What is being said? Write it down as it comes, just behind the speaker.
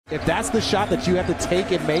If that's the shot that you have to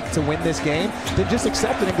take and make to win this game, then just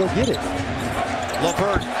accept it and go get it.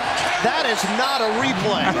 LeVert, that is not a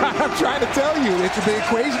replay. I'm trying to tell you, the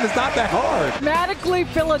equation is not that hard. Mathematically,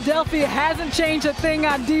 Philadelphia hasn't changed a thing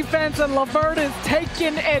on defense, and LeVert is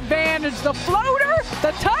taking advantage. The floater,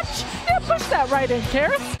 the touch, yeah, push that right in,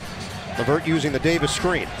 Caris. LeVert using the Davis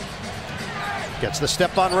screen. Gets the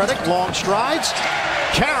step on Redick, long strides.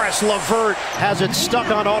 Caris LeVert has it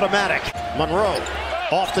stuck on automatic. Monroe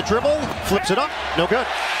off the dribble, flips it up, no good.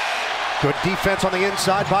 Good defense on the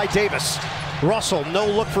inside by Davis. Russell, no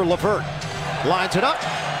look for LeVert. Lines it up,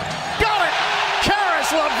 got it!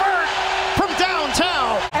 Caris LeVert from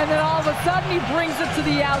downtown! And then all of a sudden he brings it to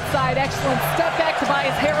the outside. Excellent step back.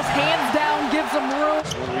 Tobias Harris, hands down, gives him room.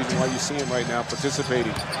 That's one reason why you see him right now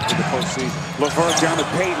participating in the postseason. LeVert down the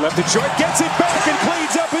paint, left it short, gets it back and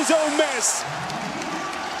cleans up his own mess.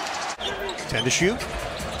 10 to shoot.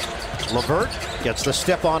 LeVert gets the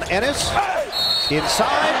step on Ennis.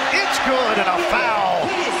 Inside, it's good, and a foul.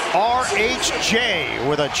 RHJ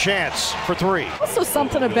with a chance for three. Also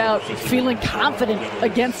something about feeling confident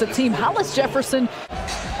against a team. Hollis Jefferson.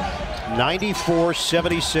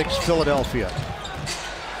 94-76 Philadelphia.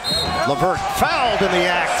 LeVert fouled in the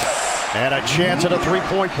act, and a chance at a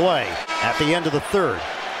three-point play at the end of the third.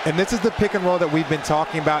 And this is the pick and roll that we've been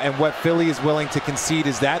talking about, and what Philly is willing to concede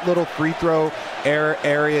is that little free throw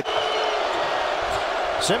area.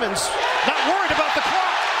 Simmons not worried about the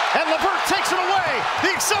clock, and LeVert takes it away.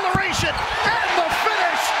 The acceleration and the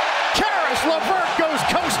finish. Caris LeVert goes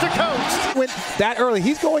coast to coast. When that early,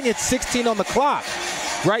 he's going at 16 on the clock,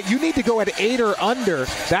 right? You need to go at 8 or under.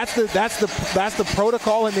 That's the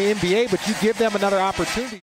protocol in the NBA, but you give them another opportunity.